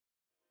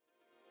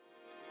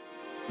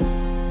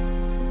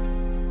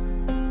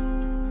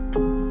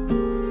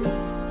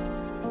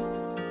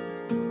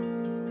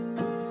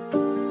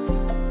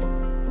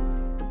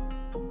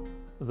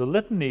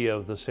Litany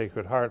of the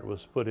Sacred Heart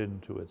was put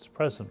into its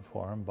present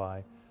form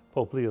by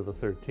Pope Leo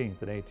XIII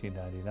in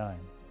 1899.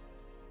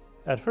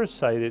 At first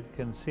sight, it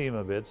can seem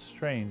a bit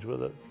strange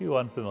with a few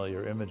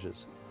unfamiliar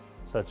images,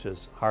 such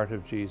as Heart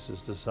of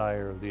Jesus,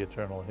 Desire of the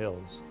Eternal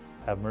Hills,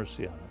 have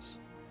mercy on us.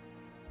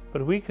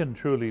 But we can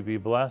truly be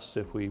blessed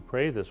if we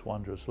pray this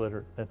wondrous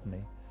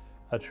litany,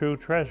 a true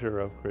treasure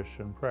of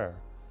Christian prayer,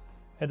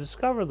 and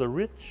discover the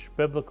rich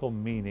biblical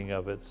meaning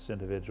of its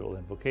individual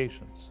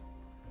invocations.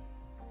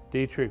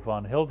 Dietrich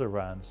von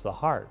Hildebrand's The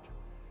Heart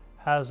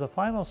has a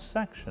final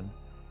section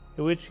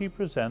in which he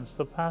presents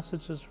the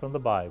passages from the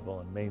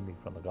Bible, and mainly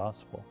from the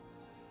Gospel,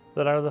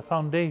 that are the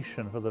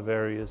foundation for the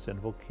various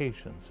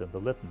invocations in the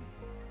litany.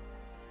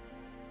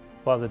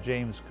 Father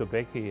James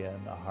Kubecki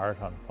in A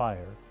Heart on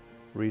Fire,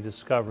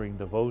 Rediscovering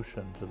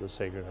Devotion to the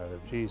Sacred Heart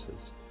of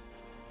Jesus,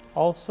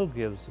 also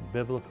gives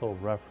biblical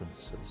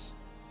references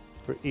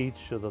for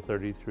each of the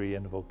 33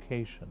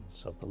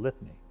 invocations of the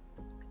litany.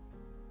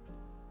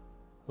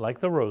 Like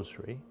the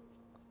Rosary,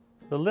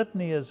 the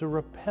litany is a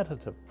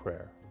repetitive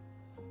prayer,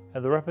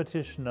 and the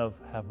repetition of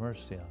 "Have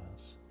mercy on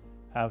us"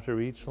 after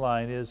each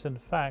line is, in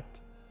fact,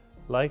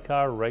 like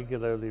our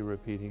regularly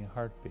repeating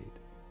heartbeat,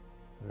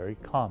 very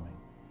calming.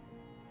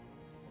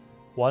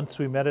 Once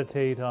we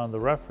meditate on the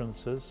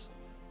references,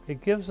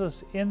 it gives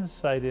us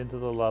insight into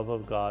the love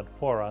of God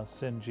for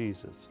us in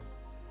Jesus,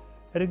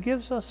 and it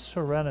gives us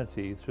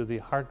serenity through the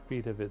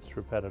heartbeat of its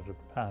repetitive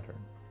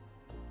pattern.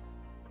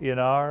 In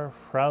our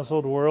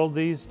frazzled world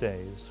these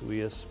days,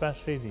 we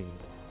especially need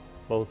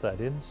both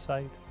that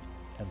insight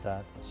and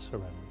that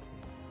serenity.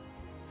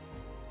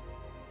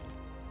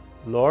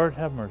 Lord,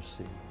 have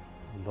mercy.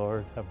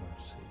 Lord, have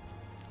mercy.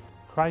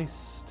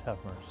 Christ, have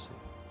mercy.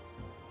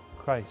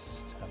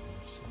 Christ, have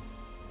mercy.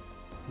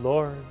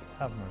 Lord,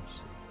 have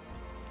mercy.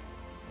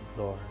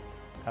 Lord,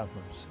 have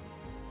mercy.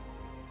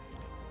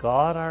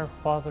 God, our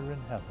Father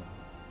in heaven,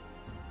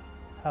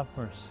 have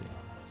mercy on us.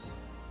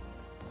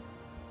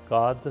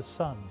 God the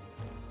Son,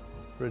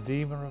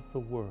 Redeemer of the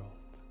world,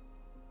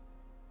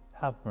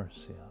 have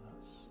mercy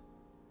on us.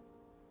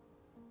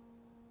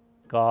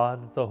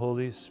 God the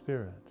Holy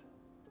Spirit,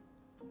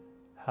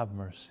 have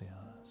mercy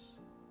on us.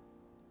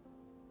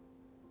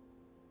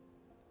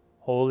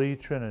 Holy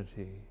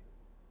Trinity,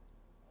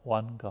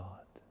 one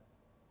God,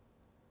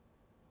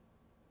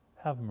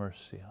 have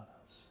mercy on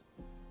us.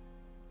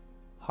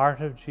 Heart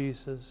of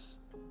Jesus,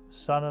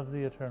 Son of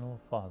the Eternal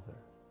Father,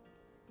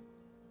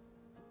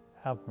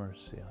 have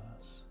mercy on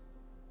us.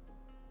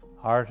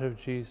 Heart of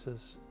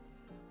Jesus,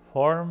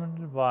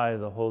 formed by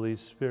the Holy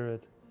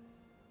Spirit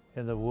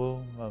in the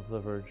womb of the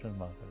Virgin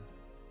Mother,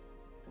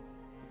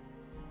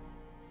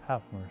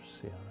 have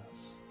mercy on us.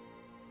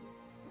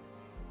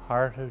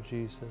 Heart of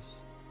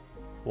Jesus,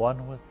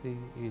 one with the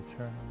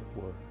eternal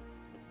Word,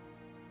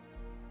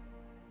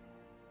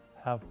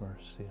 have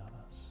mercy on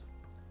us.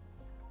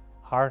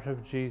 Heart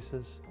of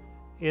Jesus,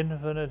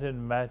 infinite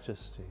in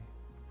majesty,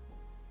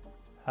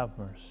 have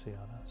mercy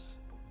on us.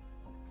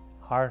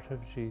 Heart of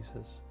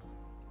Jesus,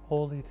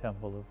 holy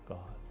temple of God,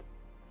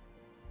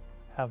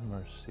 have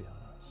mercy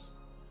on us.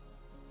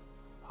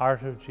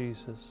 Heart of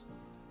Jesus,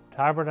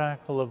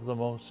 tabernacle of the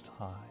Most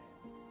High,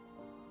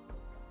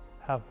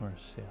 have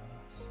mercy on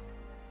us.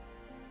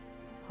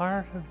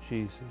 Heart of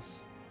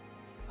Jesus,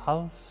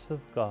 house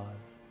of God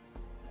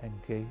and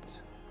gate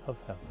of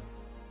heaven,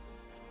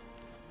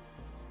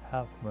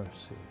 have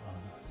mercy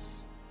on us.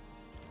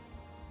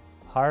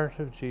 Heart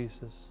of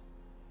Jesus,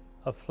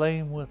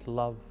 aflame with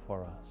love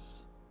for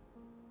us,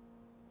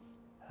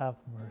 have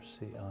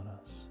mercy on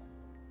us.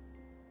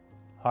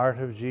 Heart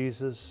of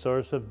Jesus,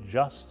 source of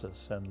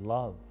justice and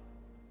love,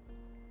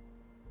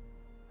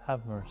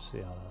 have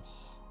mercy on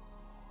us.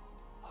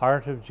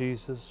 Heart of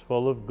Jesus,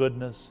 full of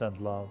goodness and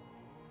love,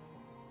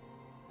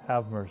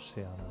 have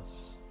mercy on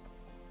us.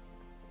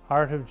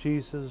 Heart of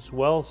Jesus,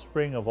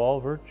 wellspring of all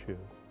virtue,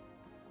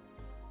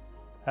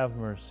 have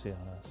mercy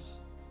on us.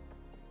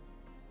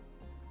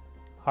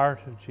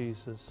 Heart of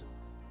Jesus,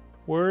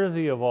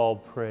 worthy of all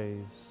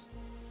praise,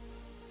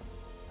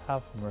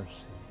 have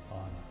mercy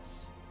on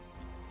us.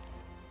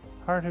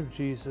 Heart of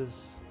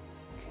Jesus,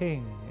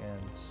 King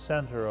and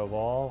center of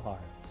all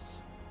hearts,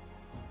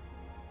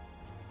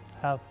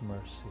 have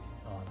mercy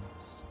on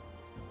us.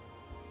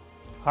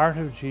 Heart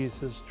of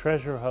Jesus,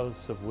 treasure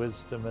house of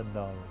wisdom and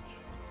knowledge,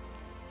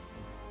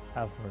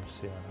 have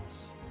mercy on us.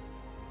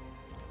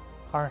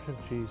 Heart of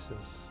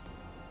Jesus,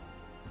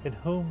 in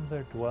whom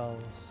there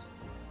dwells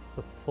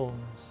the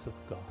fullness of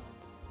God,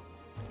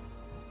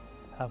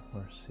 have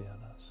mercy on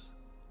us.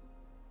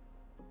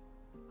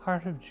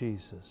 Heart of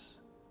Jesus,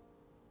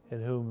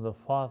 in whom the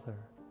Father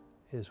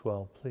is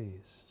well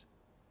pleased,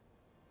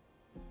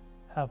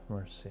 have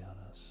mercy on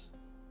us.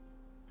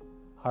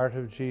 Heart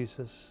of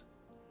Jesus,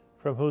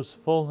 from whose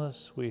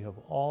fullness we have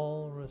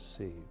all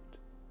received,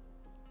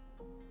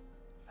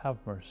 have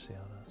mercy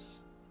on us.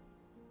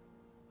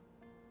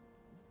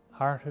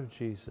 Heart of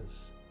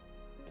Jesus,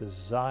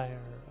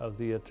 desire of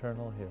the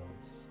eternal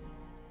hills,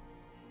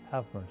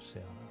 have mercy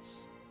on us.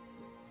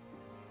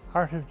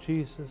 Heart of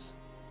Jesus,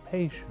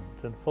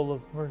 patient and full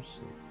of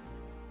mercy,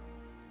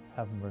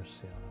 have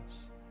mercy on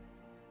us.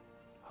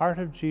 Heart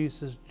of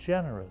Jesus,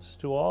 generous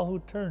to all who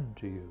turn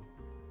to you,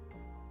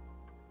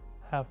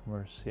 have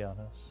mercy on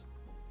us.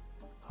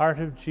 Heart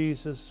of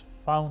Jesus,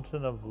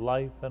 fountain of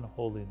life and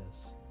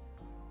holiness,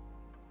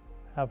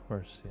 have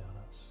mercy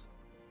on us.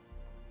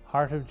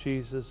 Heart of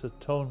Jesus,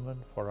 atonement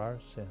for our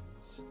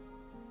sins,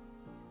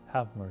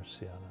 have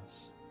mercy on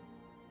us.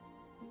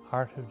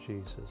 Heart of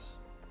Jesus,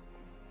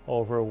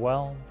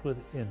 overwhelmed with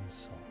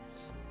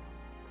insults,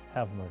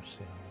 have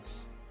mercy on us.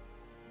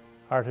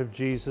 Heart of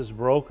Jesus,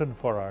 broken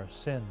for our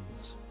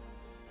sins,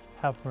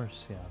 have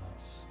mercy on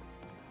us.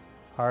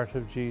 Heart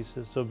of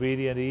Jesus,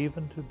 obedient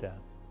even to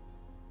death,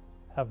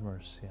 have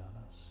mercy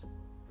on us.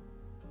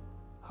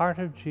 Heart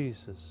of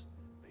Jesus,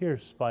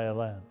 pierced by a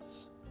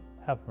lance,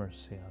 have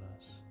mercy on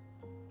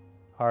us.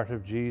 Heart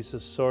of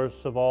Jesus,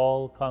 source of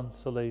all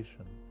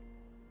consolation,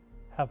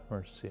 have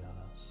mercy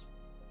on us.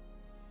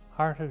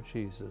 Heart of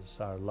Jesus,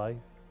 our life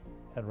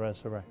and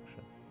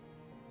resurrection,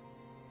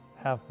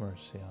 have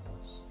mercy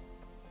on us.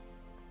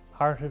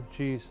 Heart of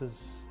Jesus,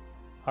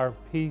 our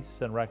peace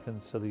and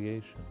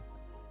reconciliation,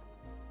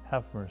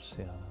 have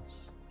mercy on us.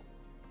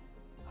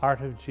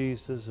 Heart of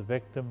Jesus,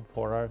 victim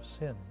for our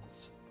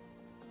sins,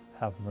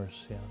 have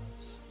mercy on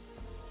us.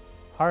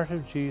 Heart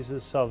of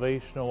Jesus,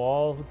 salvation of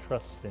all who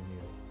trust in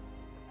you,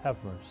 have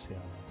mercy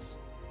on us.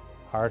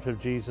 Heart of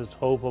Jesus,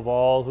 hope of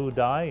all who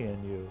die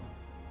in you,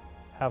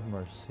 have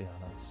mercy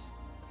on us.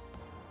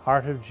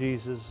 Heart of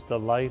Jesus,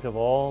 delight of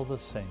all the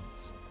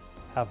saints,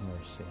 have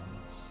mercy on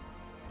us.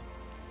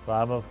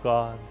 Lamb of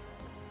God,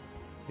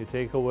 you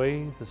take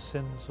away the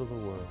sins of the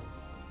world,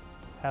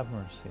 have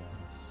mercy on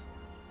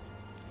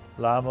us.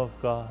 Lamb of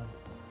God,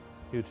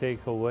 you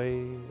take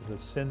away the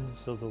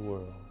sins of the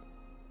world,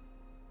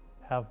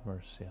 have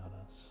mercy on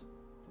us.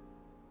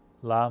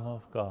 Lamb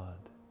of God,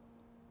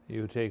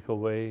 you take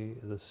away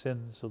the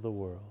sins of the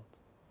world,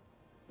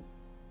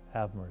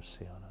 have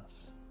mercy on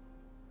us.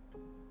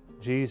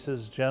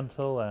 Jesus,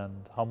 gentle and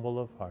humble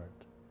of heart,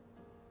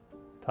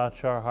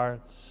 touch our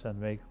hearts and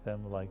make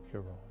them like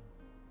your own.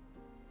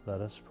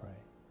 Let us pray.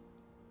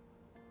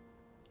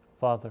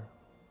 Father,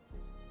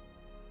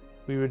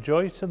 we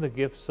rejoice in the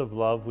gifts of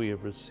love we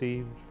have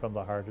received from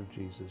the heart of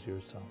Jesus,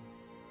 your Son.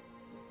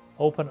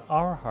 Open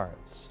our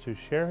hearts to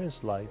share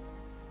his life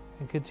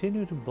and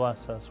continue to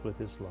bless us with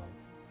his love.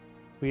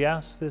 We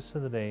ask this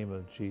in the name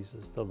of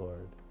Jesus the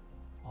Lord.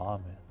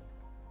 Amen.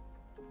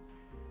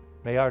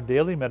 May our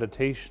daily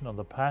meditation on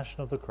the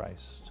Passion of the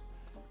Christ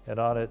and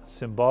on its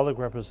symbolic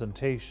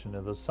representation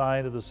in the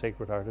sign of the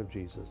Sacred Heart of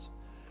Jesus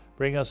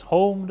bring us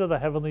home to the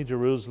heavenly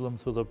Jerusalem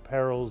through the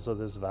perils of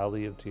this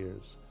valley of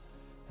tears,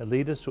 and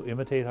lead us to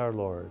imitate our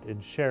Lord in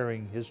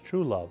sharing his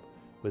true love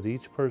with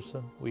each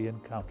person we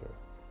encounter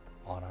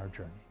on our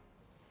journey.